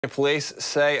Police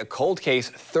say a cold case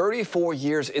 34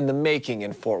 years in the making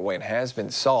in Fort Wayne has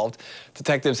been solved.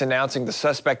 Detectives announcing the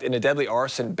suspect in a deadly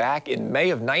arson back in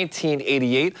May of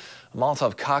 1988. A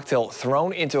Molotov cocktail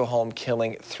thrown into a home,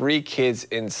 killing 3 kids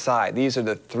inside. These are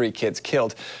the 3 kids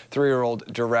killed: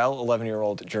 3-year-old Darrell,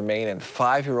 11-year-old Jermaine, and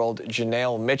 5-year-old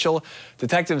Janelle Mitchell.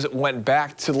 Detectives went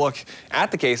back to look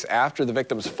at the case after the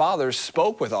victim's father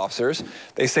spoke with officers.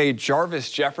 They say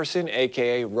Jarvis Jefferson,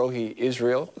 a.k.a. Rohi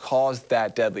Israel, caused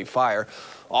that deadly fire.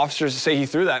 Officers say he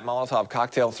threw that Molotov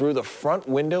cocktail through the front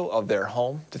window of their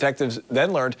home. Detectives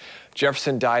then learned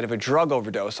Jefferson died of a drug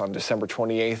overdose on December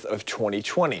 28th of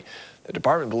 2020. The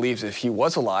department believes if he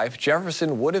was alive,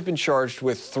 Jefferson would have been charged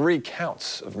with 3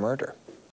 counts of murder.